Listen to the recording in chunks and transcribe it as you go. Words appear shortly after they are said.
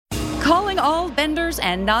Calling all benders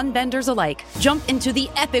and non-benders alike. Jump into the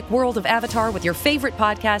epic world of Avatar with your favorite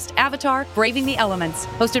podcast, Avatar: Braving the Elements.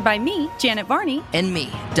 Hosted by me, Janet Varney. And me,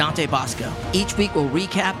 Dante Bosco. Each week we'll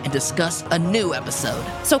recap and discuss a new episode.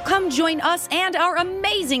 So come join us and our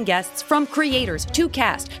amazing guests, from creators to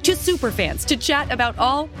cast to superfans, to chat about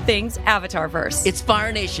all things Avatarverse. It's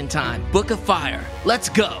Fire Nation time. Book of Fire. Let's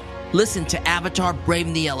go. Listen to Avatar: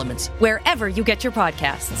 Braving the Elements wherever you get your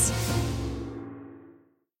podcasts.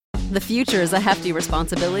 The future is a hefty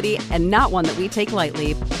responsibility and not one that we take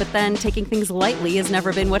lightly. But then taking things lightly has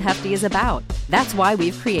never been what Hefty is about. That's why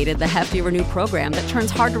we've created the Hefty Renew program that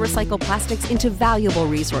turns hard-to-recycle plastics into valuable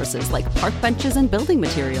resources like park benches and building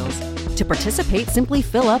materials. To participate, simply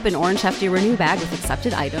fill up an orange Hefty Renew bag with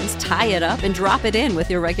accepted items, tie it up, and drop it in with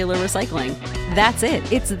your regular recycling. That's it.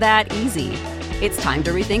 It's that easy. It's time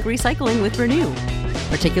to rethink recycling with Renew.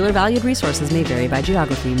 Particular valued resources may vary by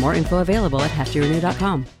geography. More info available at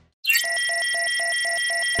heftyrenew.com.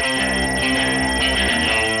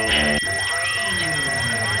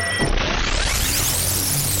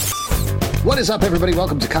 What is up, everybody?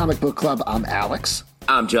 Welcome to Comic Book Club. I'm Alex.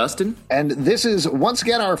 I'm Justin. And this is, once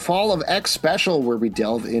again, our Fall of X special, where we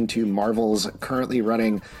delve into Marvel's currently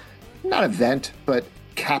running, not event, but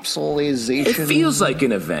capsulization. It feels like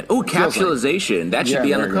an event. Oh, capsulization. That should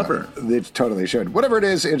be on the cover. It totally should. Whatever it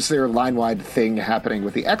is, it's their line-wide thing happening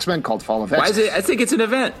with the X-Men called Fall of X. Why is it? I think it's an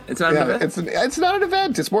event. It's not an event. It's not an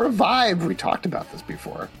event. It's more a vibe. We talked about this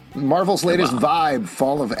before. Marvel's latest vibe,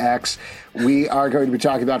 Fall of X. We are going to be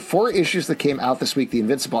talking about 4 issues that came out this week. The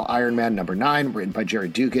Invincible Iron Man #9, written by Jerry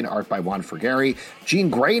Dugan, art by Juan Frigeri. Jean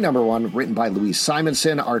Grey #1, written by Louise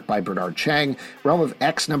Simonson, art by Bernard Chang. Realm of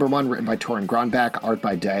X #1, written by Torrin Grönbach, art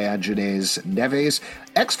by Diogenes Neves.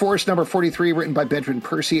 X-Force #43, written by Benjamin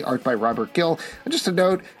Percy, art by Robert Gill. And just a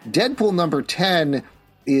note, Deadpool #10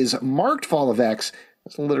 is marked Fall of X.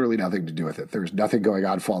 It's literally nothing to do with it. There's nothing going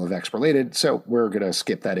on Fall of X related, so we're going to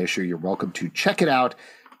skip that issue. You're welcome to check it out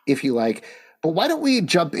if you like. But why don't we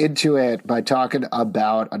jump into it by talking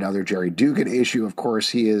about another Jerry Dugan issue? Of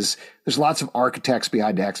course, there's lots of architects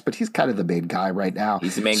behind X, but he's kind of the main guy right now.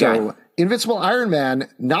 He's the main guy. So Invincible Iron Man,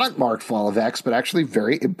 not marked Fall of X, but actually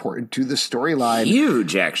very important to the storyline.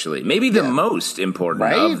 Huge, actually. Maybe the most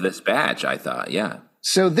important of this batch, I thought, yeah.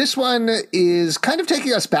 So this one is kind of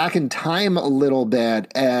taking us back in time a little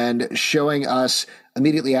bit and showing us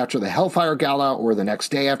immediately after the Hellfire Gala, or the next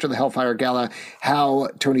day after the Hellfire Gala, how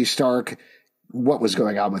Tony Stark, what was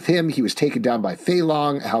going on with him. He was taken down by Fei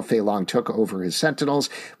Long, how Fei Long took over his Sentinels.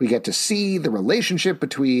 We get to see the relationship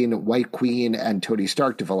between White Queen and Tony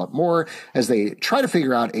Stark develop more as they try to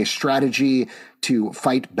figure out a strategy to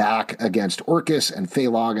fight back against Orcus and Fei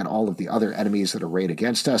Long and all of the other enemies that are arrayed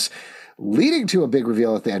against us, leading to a big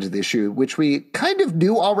reveal at the end of the issue, which we kind of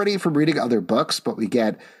knew already from reading other books, but we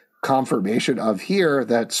get confirmation of here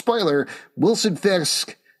that, spoiler, Wilson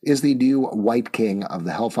Fisk is the new White King of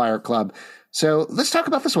the Hellfire Club. So let's talk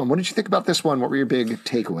about this one. What did you think about this one? What were your big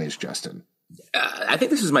takeaways, Justin? I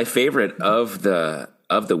think this is my favorite of the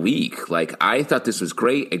week. Like, I thought this was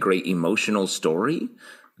great, a great emotional story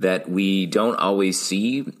that we don't always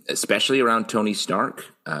see, especially around Tony Stark,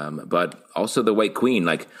 but also the White Queen.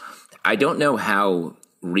 Like, I don't know how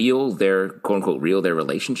real their, quote unquote, real their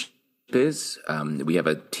relationship is. We have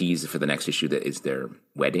a tease for the next issue that is their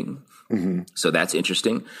wedding. Mm-hmm. So that's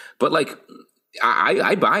interesting. But like,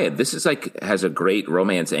 I buy it. This is like, has a great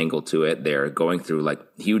romance angle to it. They're going through like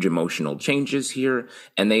huge emotional changes here,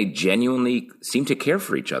 and they genuinely seem to care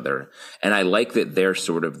for each other. And I like that they're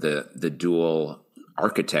sort of the dual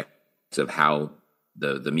architects of how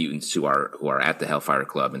the mutants who are at the Hellfire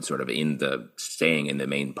Club and sort of staying in the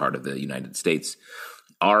main part of the United States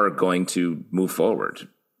are going to move forward.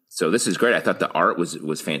 So this is great. I thought the art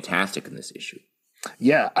was fantastic in this issue.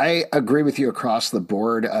 Yeah, I agree with you across the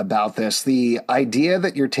board about this. The idea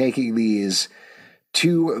that you're taking these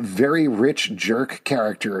 2 very rich jerk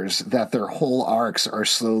characters, that their whole arcs are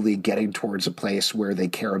slowly getting towards a place where they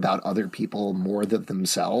care about other people more than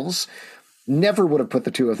themselves, never would have put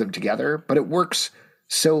the 2 of them together, but it works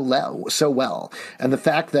so well. And the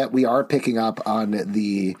fact that we are picking up on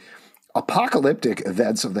the apocalyptic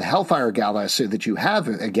events of the Hellfire Gala, so that you have,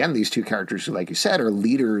 again, these 2 characters who, like you said, are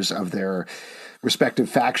leaders of their respective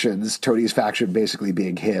factions, Tony's faction basically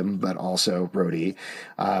being him, but also Rhodey,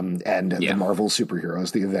 and the Marvel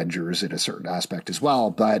superheroes, the Avengers in a certain aspect as well.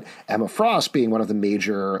 But Emma Frost being one of the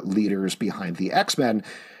major leaders behind the X-Men,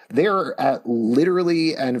 they're at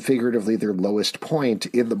literally and figuratively their lowest point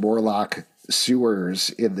in the Morlock sewers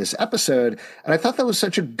in this episode. And I thought that was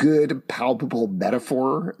such a good, palpable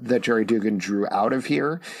metaphor that Jerry Dugan drew out of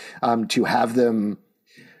here, to have them,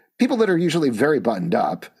 people that are usually very buttoned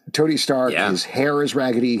up, Tony Stark, his hair is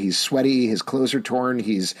raggedy, he's sweaty, his clothes are torn,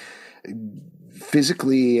 he's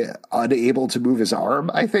physically unable to move his arm,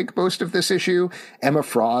 I think, most of this issue. Emma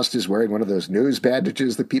Frost is wearing one of those nose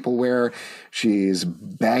bandages that people wear. She's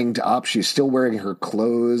banged up. She's still wearing her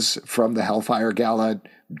clothes from the Hellfire Gala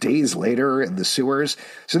days later in the sewers.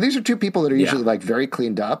 So these are two people that are usually like very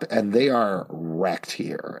cleaned up, and they are wrecked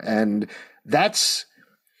here. And that's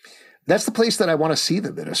the place that I want to see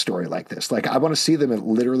them in a story like this. Like, I want to see them at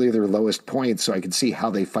literally their lowest point so I can see how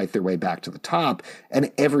they fight their way back to the top,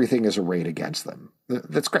 and everything is arrayed against them.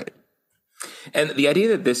 That's great. And the idea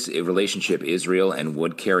that this relationship is real and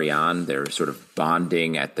would carry on, they're sort of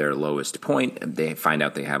bonding at their lowest point, and they find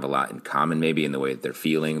out they have a lot in common, maybe in the way that they're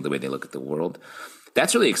feeling, the way they look at the world.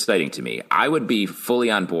 That's really exciting to me. I would be fully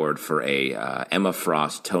on board for a Emma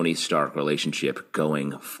Frost, Tony Stark relationship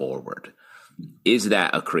going forward. Is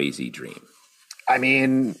that a crazy dream? I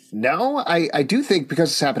mean, no. I do think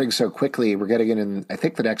because it's happening so quickly, we're getting it in, I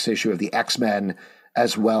think, the next issue of the X-Men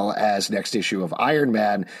as well as next issue of Iron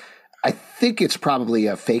Man. I think it's probably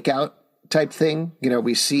a fake-out type thing. You know,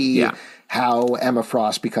 we see how Emma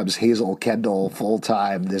Frost becomes Hazel Kendall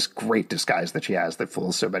full-time, this great disguise that she has that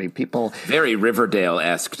fools so many people. Very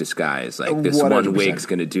Riverdale-esque disguise. Like, this 100%. One wig's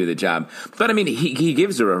going to do the job. But, I mean, he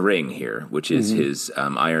gives her a ring here, which is his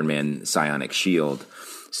Iron Man psionic shield.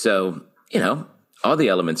 So, you know, all the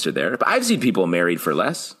elements are there. But I've seen people married for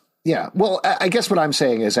less. Yeah. Well, I guess what I'm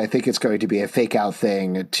saying is I think it's going to be a fake-out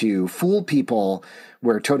thing to fool people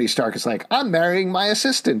where Tony Stark is like, I'm marrying my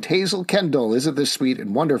assistant, Hazel Kendall. Isn't this sweet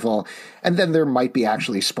and wonderful? And then there might be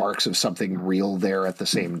actually sparks of something real there at the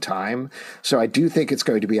same time. So I do think it's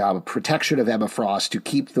going to be a protection of Emma Frost to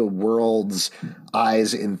keep the world's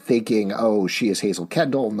eyes in thinking, oh, she is Hazel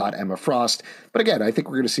Kendall, not Emma Frost. But again, I think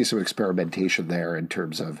we're going to see some experimentation there in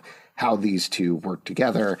terms of how these two work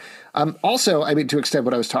together. Also, I mean, to extend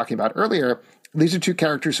what I was talking about earlier, these are two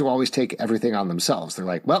characters who always take everything on themselves. They're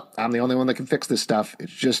like, well, I'm the only one that can fix this stuff.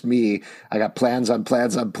 It's just me. I got plans on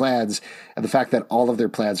plans on plans. And the fact that all of their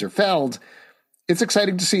plans are failed, it's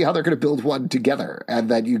exciting to see how they're going to build one together. And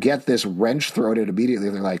that you get this wrench thrown in immediately.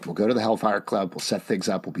 They're like, we'll go to the Hellfire Club. We'll set things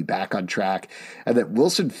up. We'll be back on track. And that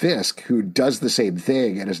Wilson Fisk, who does the same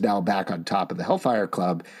thing and is now back on top of the Hellfire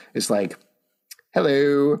Club, is like,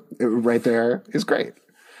 hello, right there is great.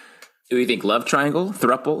 Do you think love triangle,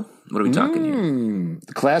 throuple? What are we talking here?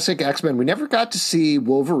 The classic X-Men. We never got to see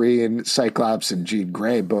Wolverine, Cyclops, and Jean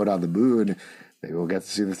Grey boat on the moon. Maybe we'll get to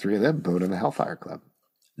see the three of them boat on the Hellfire Club.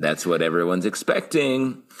 That's what everyone's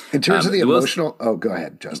expecting. In terms of the emotional... Oh, go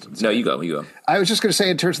ahead, Justin. Sorry. No, you go. I was just going to say,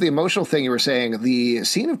 in terms of the emotional thing you were saying, the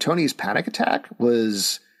scene of Tony's panic attack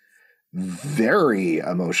was very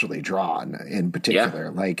emotionally drawn in particular.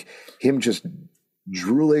 Yeah. Like him just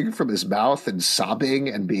drooling from his mouth and sobbing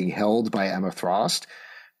and being held by Emma Frost.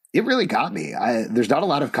 It really got me. There's not a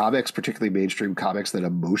lot of comics, particularly mainstream comics, that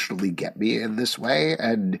emotionally get me in this way.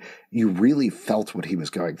 And you really felt what he was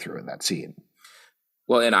going through in that scene.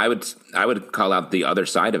 Well, and I would call out the other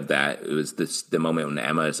side of that. It was the moment when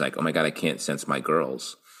Emma is like, oh my God, I can't sense my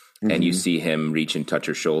girls. Mm-hmm. And you see him reach and touch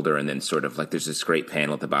her shoulder. And then sort of like, there's this great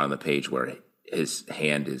panel at the bottom of the page where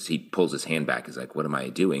he pulls his hand back. He's like, what am I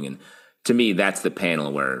doing? And to me, that's the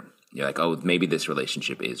panel where you're like, oh, maybe this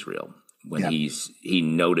relationship is real. When he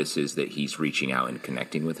notices that he's reaching out and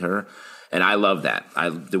connecting with her. And I love that.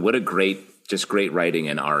 What a great writing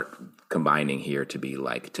and art combining here to be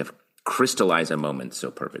like, to crystallize a moment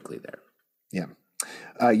so perfectly there.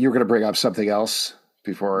 Yeah. You're going to bring up something else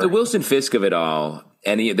before. The Wilson Fisk of it all.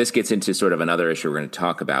 And this gets into sort of another issue we're going to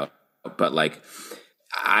talk about. But like,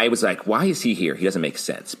 I was like, why is he here? He doesn't make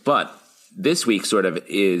sense. But this week sort of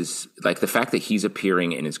is like the fact that he's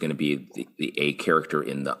appearing and is going to be the A character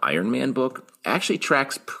in the Iron Man book actually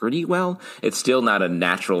tracks pretty well. It's still not a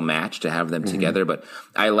natural match to have them together, but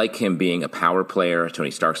I like him being a power player. Tony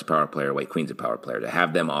Stark's a power player. White Queen's a power player. To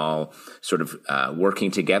have them all sort of working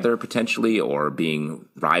together potentially or being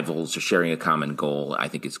rivals or sharing a common goal, I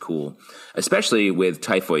think is cool, especially with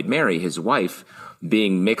Typhoid Mary, his wife,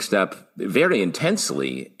 being mixed up very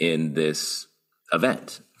intensely in this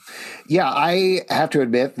event. Yeah, I have to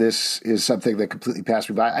admit this is something that completely passed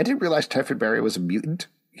me by. I didn't realize Typhoid Mary was a mutant,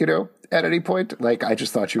 at any point. Like, I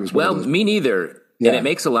just thought she was Well, me neither. Yeah. And it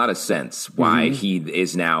makes a lot of sense why he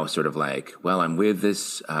is now sort of like, well, I'm with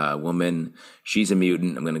this woman. She's a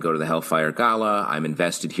mutant. I'm going to go to the Hellfire Gala. I'm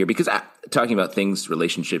invested here. Because talking about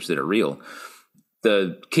relationships that are real,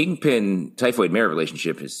 the Kingpin Typhoid Mary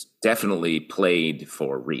relationship is definitely played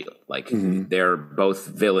for real. Like they're both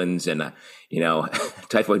villains, and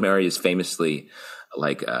Typhoid Mary is famously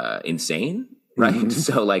like insane, right?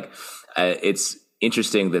 So like it's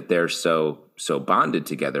interesting that they're so bonded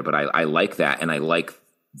together. But I like that, and I like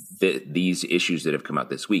these issues that have come out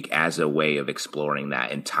this week as a way of exploring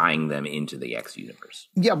that and tying them into the X universe.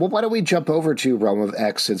 Yeah, well, why don't we jump over to Realm of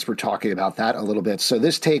X since we're talking about that a little bit. So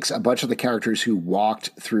this takes a bunch of the characters who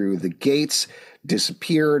walked through the gates,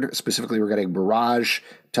 disappeared. Specifically, we're getting Mirage,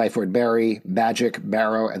 Typhoid Mary, Magic,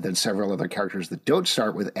 Marrow, and then several other characters that don't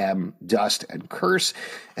start with M, Dust, and Curse.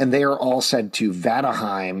 And they are all sent to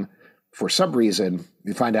Vanaheim for some reason.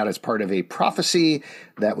 We find out it's part of a prophecy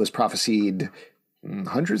that was prophesied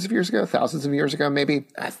hundreds of years ago, thousands of years ago, maybe.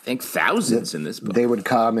 I think thousands in this book. They would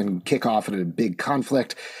come and kick off in a big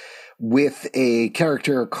conflict with a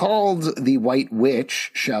character called the White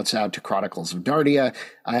Witch, shouts out to Chronicles of Narnia.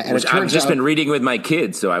 And which I've just been reading with my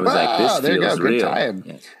kids, so I was like, this feels real. Good time.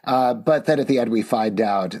 Yeah. But then at the end, we find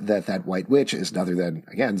out that White Witch is none other than,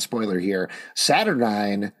 again, spoiler here,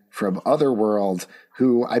 Saturnine from Otherworld,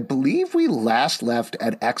 who I believe we last left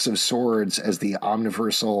at X of Swords as the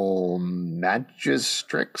Omniversal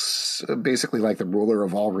Magistrix, basically like the ruler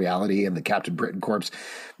of all reality and the Captain Britain Corps.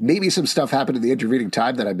 Maybe some stuff happened in the intervening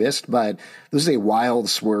time that I missed, but this is a wild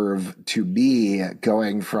swerve to me,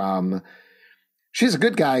 going from she's a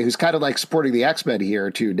good guy who's kind of like supporting the X-Men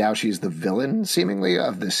here to now she's the villain seemingly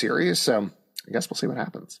of the series. So I guess we'll see what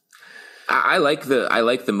happens. I like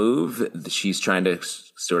the move. She's trying to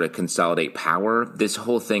sort of consolidate power. This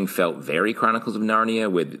whole thing felt very Chronicles of Narnia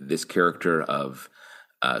with this character of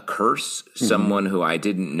Curse, someone who I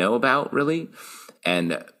didn't know about really,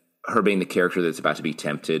 and her being the character that's about to be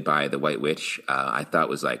tempted by the White Witch. I thought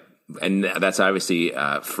was like, and that's obviously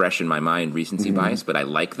fresh in my mind, recency bias, but I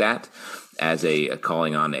like that as a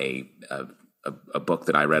calling on a book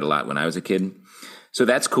that I read a lot when I was a kid. So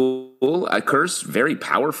that's cool. Curse, very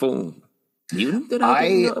powerful.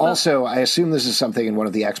 I assume this is something in one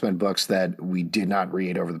of the X-Men books that we did not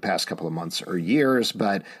read over the past couple of months or years,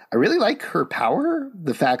 but I really like her power.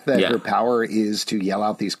 The fact that her power is to yell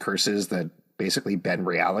out these curses that basically bend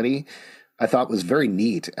reality, I thought was very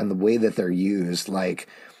neat. And the way that they're used, like,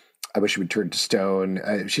 I wish she would turn to stone.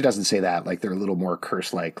 She doesn't say that. Like, they're a little more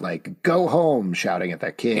curse-like go home, shouting at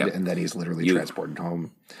that kid, and then he's literally transported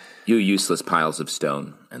home. You useless piles of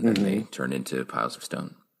stone, and then they turn into piles of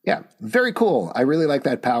stone. Yeah, very cool. I really like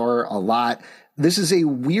that power a lot. This is a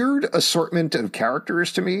weird assortment of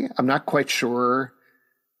characters to me. I'm not quite sure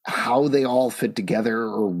how they all fit together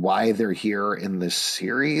or why they're here in this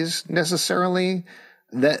series necessarily.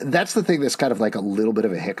 That's the thing that's kind of like a little bit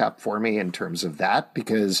of a hiccup for me in terms of that,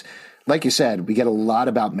 because like you said, we get a lot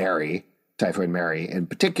about Mary, Typhoid Mary. In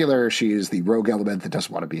particular, she's the rogue element that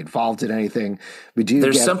doesn't want to be involved in anything.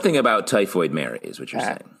 There's something about Typhoid Mary is what you're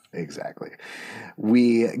saying. Exactly.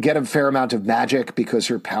 We get a fair amount of magic because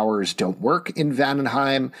her powers don't work in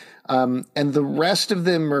Vanaheim. And the rest of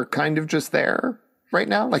them are kind of just there right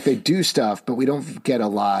now. Like, they do stuff, but we don't get a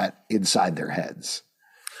lot inside their heads.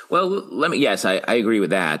 Well, I agree with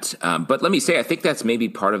that. But let me say, I think that's maybe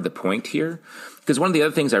part of the point here. Because one of the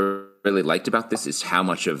other things I really liked about this is how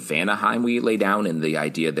much of Vanaheim we lay down, and the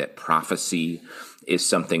idea that prophecy is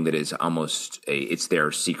something that is almost it's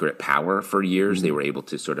their secret power for years. They were able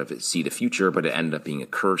to sort of see the future, but it ended up being a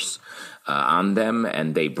curse on them,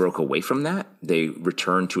 and they broke away from that. They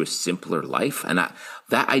returned to a simpler life. And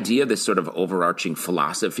that idea, this sort of overarching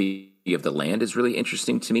philosophy of the land, is really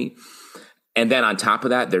interesting to me. And then on top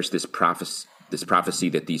of that, there's this prophecy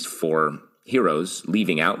that these four heroes,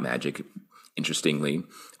 leaving out magic, interestingly,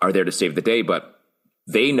 are there to save the day, but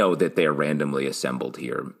they know that they're randomly assembled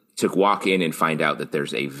here to walk in and find out that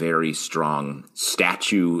there's a very strong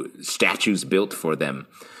statues built for them,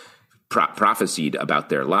 prophesied about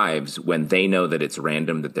their lives when they know that it's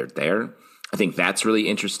random that they're there. I think that's really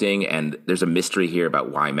interesting, and there's a mystery here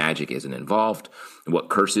about why magic isn't involved, and what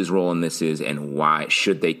Curse's role in this is, and why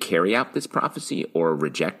should they carry out this prophecy or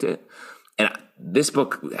reject it. And this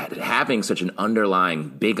book, having such an underlying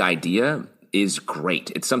big idea, is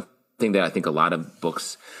great. It's something that I think a lot of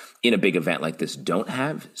books in a big event like this don't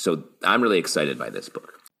have. So I'm really excited by this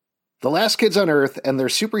book. The Last Kids on Earth and their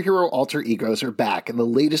superhero alter egos are back in the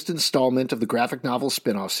latest installment of the graphic novel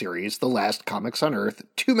spin-off series, The Last Comics on Earth,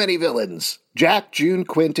 Too Many Villains. Jack, June,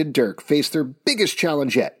 Quint, and Dirk face their biggest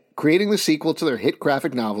challenge yet, creating the sequel to their hit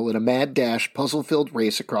graphic novel in a mad dash puzzle-filled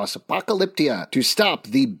race across Apocalyptia to stop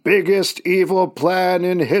the biggest evil plan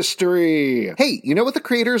in history. Hey, you know what the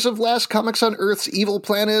creators of Last Comics on Earth's evil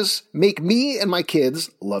plan is? Make me and my kids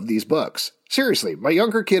love these books. Seriously, my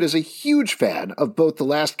younger kid is a huge fan of both the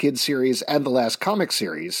Last Kid series and the Last Comic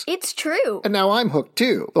series. It's true. And now I'm hooked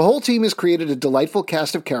too. The whole team has created a delightful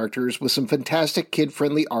cast of characters with some fantastic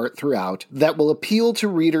kid-friendly art throughout that will appeal to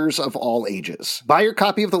readers of all ages. Buy your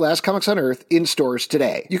copy of The Last Comics on Earth in stores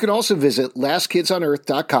today. You can also visit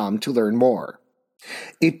lastkidsonearth.com to learn more.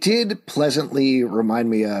 It did pleasantly remind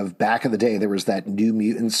me of back in the day, there was that New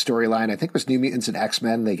Mutants storyline. I think it was New Mutants and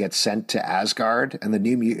X-Men. They get sent to Asgard, and the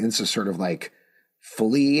New Mutants are sort of like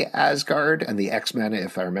fully Asgard, and the X-Men,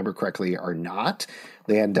 if I remember correctly, are not.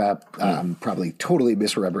 They end up probably totally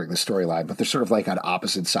misremembering the storyline, but they're sort of like on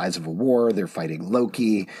opposite sides of a war. They're fighting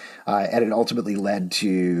Loki, and it ultimately led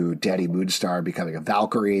to Danny Moonstar becoming a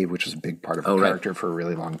Valkyrie, which was a big part of her character for a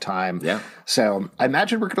really long time. Yeah. So I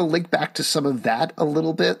imagine we're going to link back to some of that a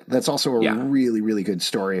little bit. That's also a really, really good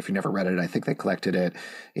story. If you never read it, I think they collected it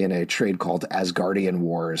in a trade called Asgardian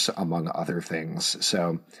Wars, among other things.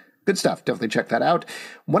 So good stuff. Definitely check that out.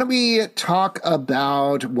 Why don't we talk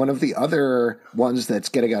about one of the other ones that's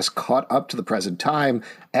getting us caught up to the present time,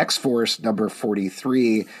 X-Force number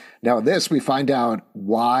 43. Now, in this, we find out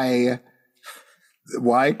why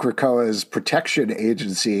Krakoa's protection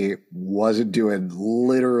agency wasn't doing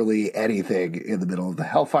literally anything in the middle of the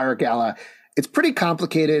Hellfire Gala. It's pretty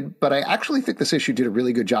complicated, but I actually think this issue did a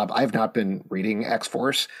really good job. I've not been reading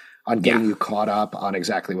X-Force on getting you caught up on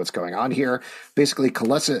exactly what's going on here. Basically,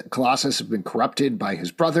 Colossus has been corrupted by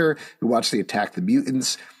his brother, who wants to attack the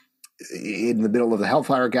mutants in the middle of the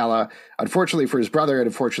Hellfire Gala. Unfortunately for his brother, and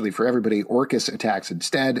unfortunately for everybody, Orcus attacks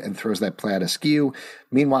instead and throws that plan askew.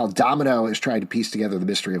 Meanwhile, Domino is trying to piece together the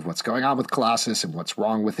mystery of what's going on with Colossus and what's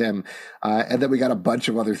wrong with him. And then we got a bunch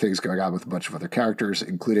of other things going on with a bunch of other characters,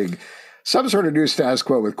 including some sort of new status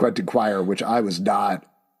quo with Quentin Quire, which I was not.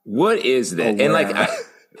 What is that? And like,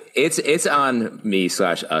 it's on me /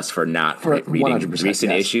 us for not reading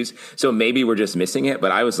recent issues. So maybe we're just missing it.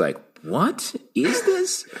 But I was like, what is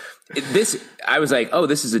this? I was like, oh,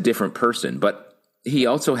 this is a different person. But he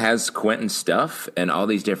also has Quentin's stuff and all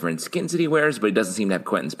these different skins that he wears, but he doesn't seem to have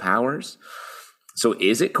Quentin's powers. So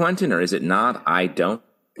is it Quentin or is it not? I don't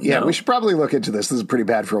know. We should probably look into this. This is pretty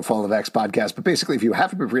bad for a Fall of X podcast. But basically, if you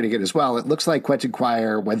haven't been reading it as well, it looks like Quentin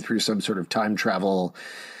Quire went through some sort of time travel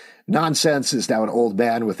nonsense, is now an old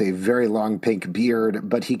man with a very long pink beard,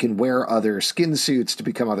 but he can wear other skin suits to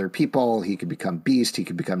become other people. He can become Beast. He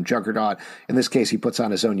can become Juggernaut. In this case, he puts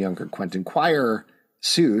on his own younger Quentin Quire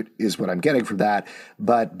suit, is what I'm getting from that.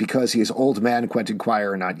 But because he is old man Quentin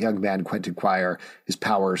Quire, not young man Quentin Quire, his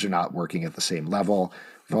powers are not working at the same level.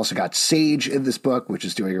 We've also got Sage in this book, which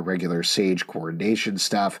is doing a regular Sage coordination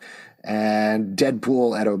stuff. And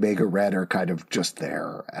Deadpool and Omega Red are kind of just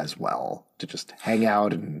there as well to just hang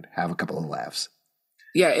out and have a couple of laughs.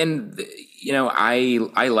 Yeah, and,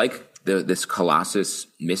 I like this Colossus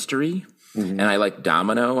mystery, and I like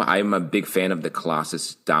Domino. I'm a big fan of the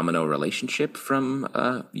Colossus-Domino relationship from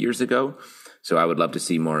years ago, so I would love to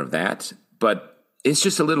see more of that. But it's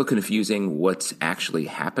just a little confusing what's actually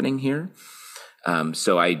happening here.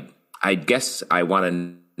 So I guess I want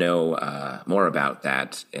to know more about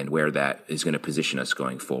that and where that is going to position us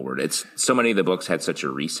going forward. It's so many of the books had such a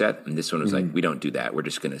reset, and this one was like, we don't do that. We're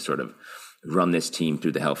just going to sort of run this team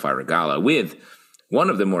through the Hellfire Gala with one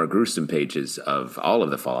of the more gruesome pages of all of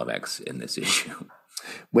the Fall of X in this issue.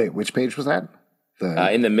 Wait, which page was that?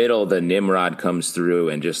 In the middle, the Nimrod comes through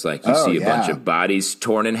and just like you see a bunch of bodies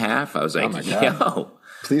torn in half. I was like, yo,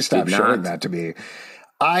 please stop showing that to me.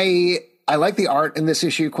 I like the art in this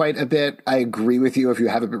issue quite a bit. I agree with you. If you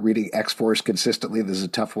haven't been reading X-Force consistently, this is a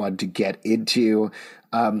tough one to get into.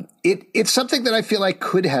 It's something that I feel like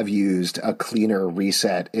could have used a cleaner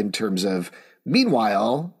reset in terms of,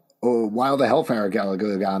 meanwhile, while the Hellfire Gala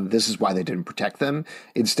going on, this is why they didn't protect them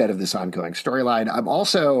instead of this ongoing storyline.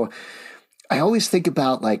 I always think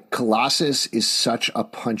about like Colossus is such a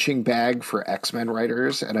punching bag for X-Men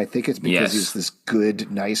writers. And I think it's because he's this good,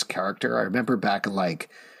 nice character. I remember back in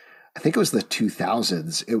I think it was the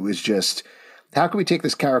 2000s. It was just, how can we take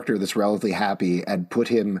this character that's relatively happy and put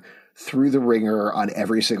him through the ringer on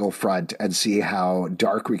every single front and see how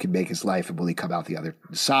dark we can make his life and will he come out the other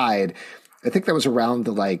side? I think that was around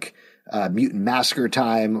the Mutant Massacre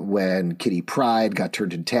time when Kitty Pryde got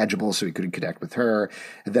turned intangible so he couldn't connect with her.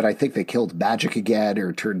 And then I think they killed Magic again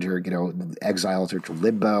or turned her, exiled her to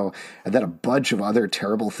Limbo. And then a bunch of other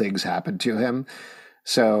terrible things happened to him.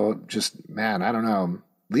 So just, man, I don't know.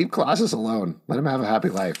 Leave Colossus alone. Let him have a happy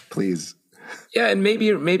life, please. Yeah, and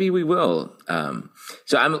maybe we will.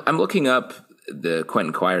 So I'm looking up the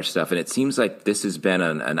Quentin Quire stuff, and it seems like this has been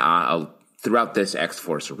throughout this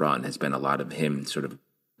X-Force run has been a lot of him sort of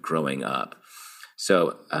growing up.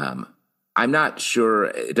 So I I'm not sure.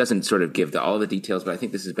 It doesn't sort of give all the details, but I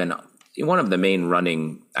think this has been one of the main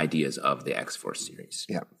running ideas of the X-Force series.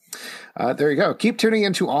 Yeah. There you go. Keep tuning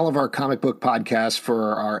into all of our comic book podcasts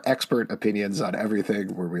for our expert opinions on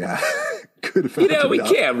everything where we have good. We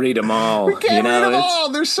can't read them all. We can't read them all.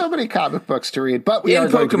 There's so many comic books to read, but in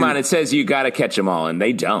Pokemon it says you got to catch them all, and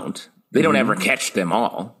they don't. They don't ever catch them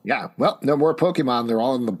all. Yeah. Well, no more Pokemon. They're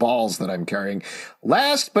all in the balls that I'm carrying.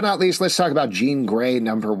 Last but not least, let's talk about Jean Grey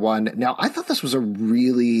 #1. Now, I thought this was a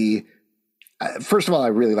really, first of all, I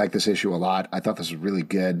really like this issue a lot. I thought this was really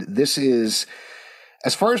good. This is,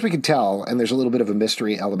 as far as we can tell, and there's a little bit of a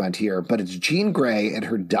mystery element here, but it's Jean Grey at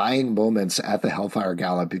her dying moments at the Hellfire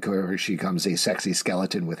Gala because she becomes a sexy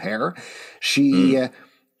skeleton with hair. She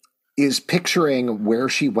is picturing where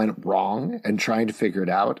she went wrong and trying to figure it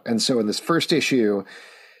out. And so in this first issue,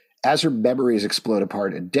 as her memories explode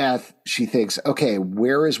apart at death, she thinks, okay,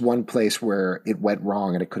 where is one place where it went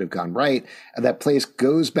wrong and it could have gone right? And that place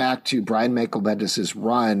goes back to Brian Michael Bendis'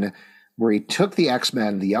 run where he took the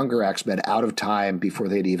X-Men, the younger X-Men, out of time before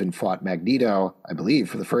they'd even fought Magneto, I believe,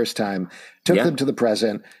 for the first time, took them to the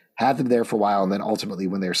present, had them there for a while, and then ultimately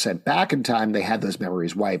when they're sent back in time, they had those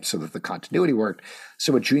memories wiped so that the continuity worked.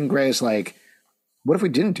 So what Jean Grey is like, what if we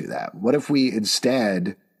didn't do that? What if we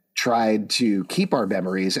instead tried to keep our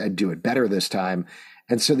memories and do it better this time?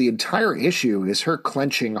 And so the entire issue is her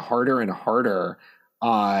clenching harder and harder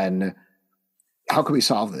on how can we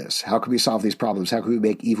solve this? How can we solve these problems? How can we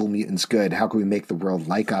make evil mutants good? How can we make the world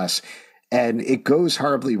like us? And it goes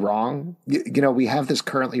horribly wrong. You know, we have this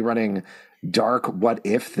currently running dark what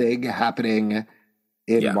if thing happening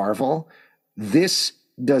in Marvel. This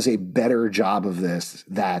does a better job of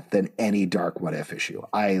than any dark what if issue.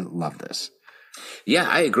 I love this. Yeah,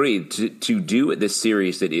 I agree. To do this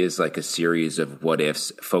series that is like a series of what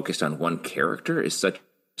ifs focused on one character is such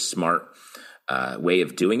a smart way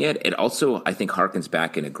of doing it. It also, I think, harkens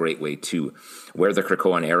back in a great way to where the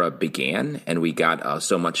Krakoan era began, and we got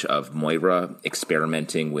so much of Moira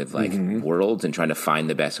experimenting with like worlds and trying to find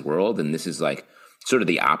the best world, and this is like sort of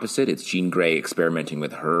the opposite. It's Jean Grey experimenting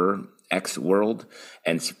with her X world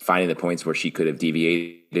and finding the points where she could have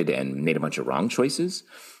deviated and made a bunch of wrong choices.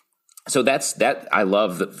 So that's that. I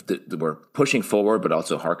love that we're pushing forward, but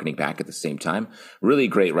also harkening back at the same time. Really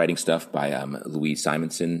great writing stuff by Louise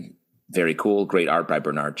Simonson. Very cool. Great art by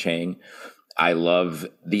Bernard Chang. I love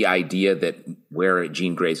the idea that where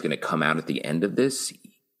Jean Grey is going to come out at the end of this.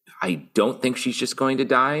 I don't think she's just going to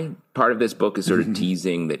die. Part of this book is sort of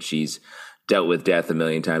teasing that she's dealt with death a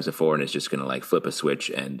million times before and is just going to like flip a switch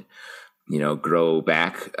and, you know, grow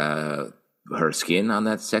back her skin on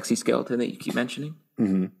that sexy skeleton that you keep mentioning.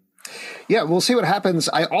 Mm-hmm. Yeah, we'll see what happens.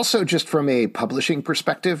 I also, just from a publishing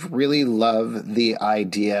perspective, really love the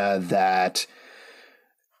idea that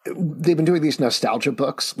they've been doing these nostalgia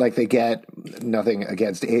books. Like, they get nothing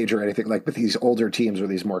against age or anything, like, but these older teams or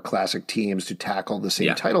these more classic teams to tackle the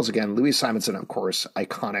same titles again. Louise Simonson, of course,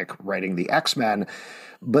 iconic, writing the X-Men.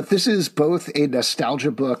 But this is both a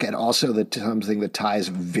nostalgia book and also something that ties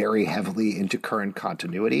very heavily into current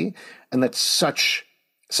continuity. And that's such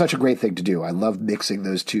a great thing to do. I love mixing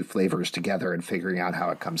those two flavors together and figuring out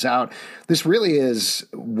how it comes out. This really is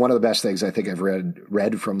one of the best things I think I've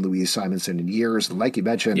read from Louise Simonson in years. Like you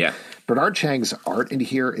mentioned, Bernard Chang's art in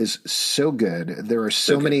here is so good. There are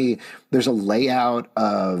so many, there's a layout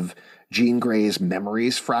of Jean Grey's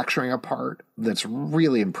memories fracturing apart that's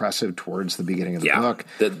really impressive towards the beginning of the book.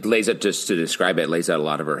 That lays out, just to describe it, lays out a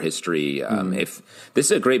lot of her history. If this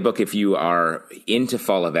is a great book if you are into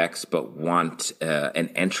Fall of X but want an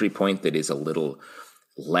entry point that is a little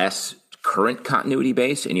less current continuity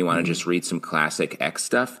based and you want to just read some classic X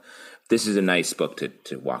stuff, this is a nice book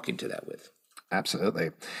to walk into that with.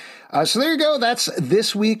 Absolutely. So there you go. That's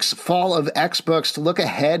this week's Fall of X books. To look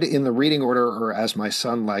ahead in the reading order, or as my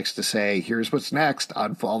son likes to say, here's what's next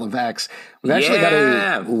on Fall of X. We've actually got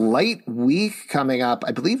a light week coming up.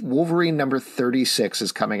 I believe Wolverine number 36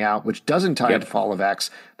 is coming out, which doesn't tie into Fall of X.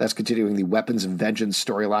 That's continuing the Weapons of Vengeance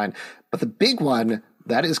storyline. But the big one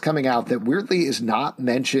that is coming out that weirdly is not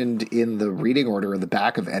mentioned in the reading order in the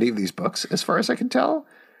back of any of these books, as far as I can tell.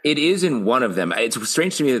 It is in one of them. It's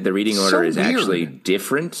strange to me that the reading order is actually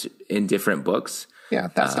different in different books. Yeah,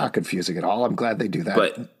 that's not confusing at all. I'm glad they do that.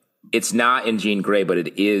 But it's not in Jean Grey, but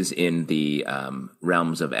it is in the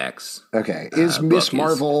Realms of X. Okay. Is Miss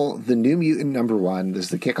Marvel the New Mutant #1? This is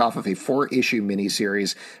the kickoff of a 4-issue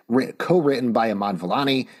miniseries co-written by Iman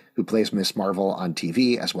Vellani, who plays Miss Marvel on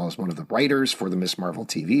TV, as well as one of the writers for the Miss Marvel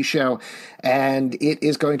TV show. And it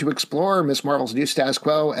is going to explore Miss Marvel's new status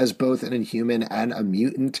quo as both an Inhuman and a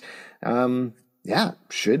mutant.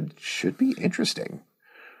 Should be interesting.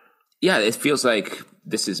 Yeah, it feels like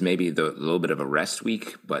this is maybe the little bit of a rest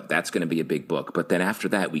week, but that's going to be a big book. But then after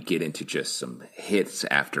that, we get into just some hits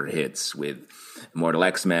after hits with Immortal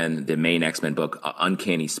X-Men, the main X-Men book,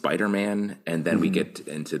 Uncanny Spider-Man, and then we get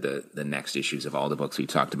into the next issues of all the books we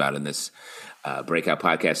talked about in this breakout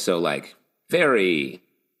podcast. So, like, very,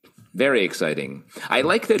 very exciting. I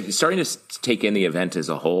like that starting to take in the event as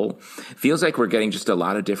a whole. Feels like we're getting just a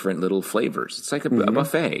lot of different little flavors. It's like a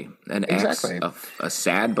buffet, a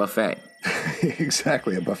sad buffet.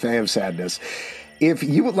 Exactly, a buffet of sadness. If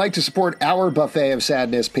you would like to support our buffet of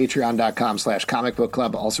sadness, patreon.com/comic book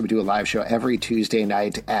club. Also, we do a live show every Tuesday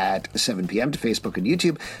night at 7 p.m. to Facebook and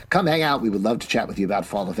YouTube. Come hang out. We would love to chat with you about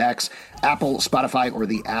Fall of X. Apple, Spotify, or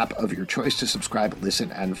the app of your choice to subscribe,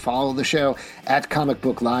 listen, and follow the show at Comic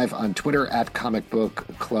Book Live on Twitter, at Comic Book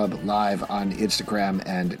Club Live on Instagram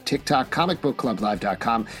and TikTok,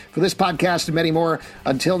 comicbookclublive.com. For this podcast and many more,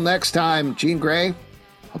 until next time, Jean Grey,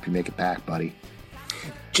 hope you make it back, buddy.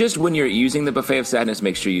 Just when you're using the buffet of sadness,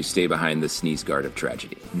 make sure you stay behind the sneeze guard of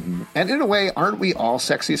tragedy. Mm-hmm. And in a way, aren't we all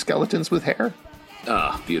sexy skeletons with hair?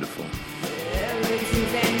 Ah, beautiful.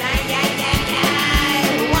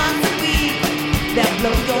 That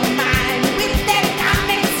blows your mind with that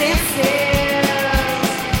comic senses.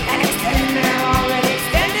 And extended, already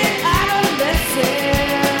extended adolescence.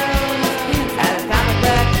 At a comic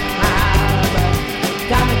book club,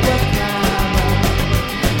 comic book club,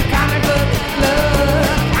 comic book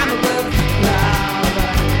club, comic book club.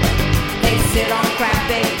 They sit on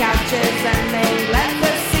crappy couches and